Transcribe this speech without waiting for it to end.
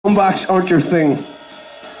Comebacks aren't your thing.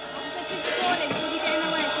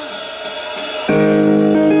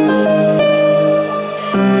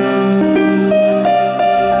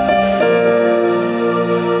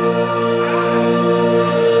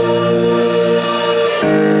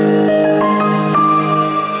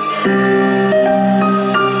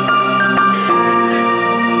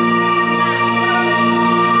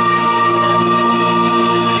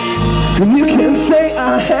 You can say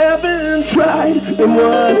I haven't tried and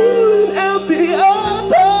one out the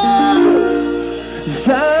other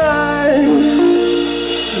side.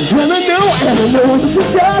 And I know that this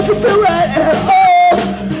doesn't feel right at all.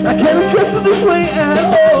 I can't trust it this way at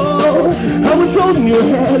all. I was holding your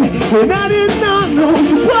hand and I did not know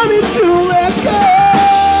you wanted to let go.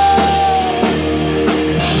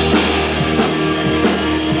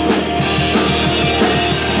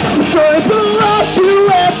 Sorry for lost you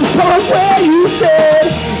at the point where you said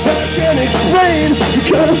I can't explain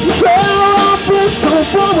because betrayal offers no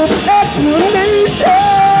form of explanation.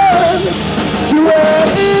 To add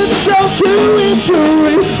insult to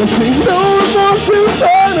injury, I see no remorse in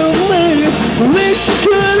front of me. The least you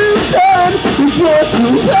could have done is force to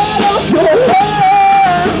let off your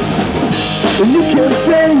hands. And you can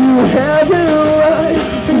say you have it right,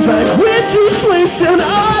 seems like we're just wasting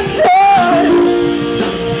our time.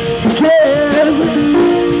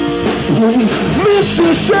 Please, Mr.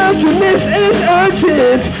 Surgeon, this is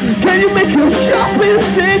urgent. Can you make a sharp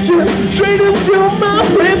incision straight into my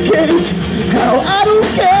ribcage? How I don't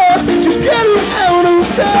care, just get it out of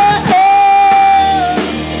there.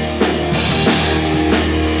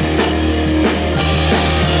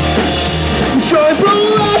 I'm sorry for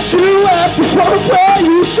lost you at the point where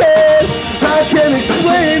you said I can't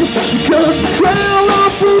explain because betrayal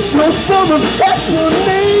offers no form of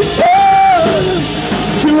explanation.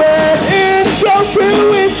 To add insult to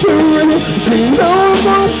injury, see no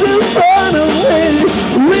remorse in front of me.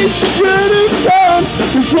 The least you could have done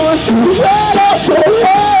is force to let off your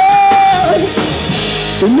hands.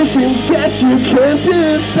 And this means that you can't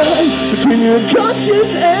decide between your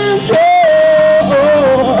conscience and your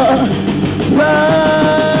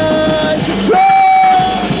right to try.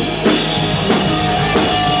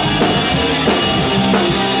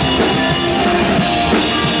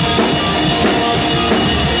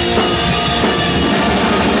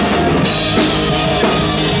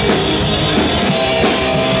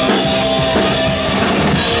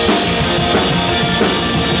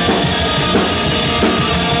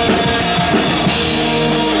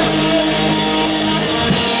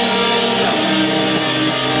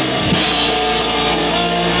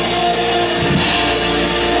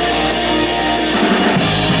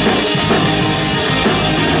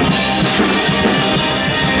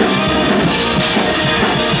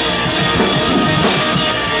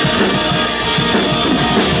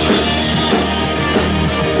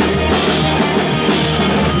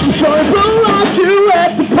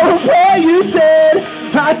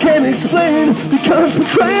 I can't explain because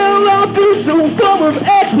betrayal offers no form of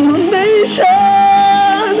explanation.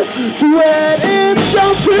 To add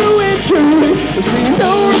insult to injury, see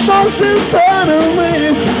no remorse in front of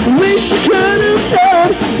me. The least you could have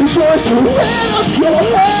done is force to let off your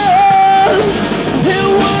hands. In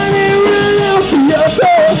one ear and out the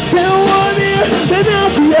other, in one ear and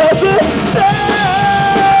out the other side.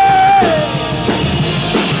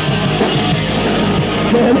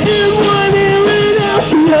 And in one ear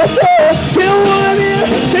in one ear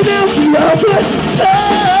and out the other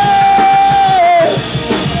side.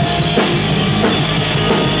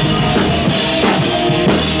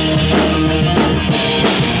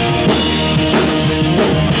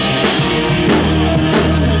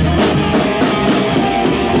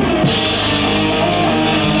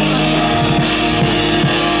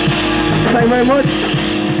 Thank you very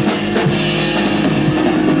much.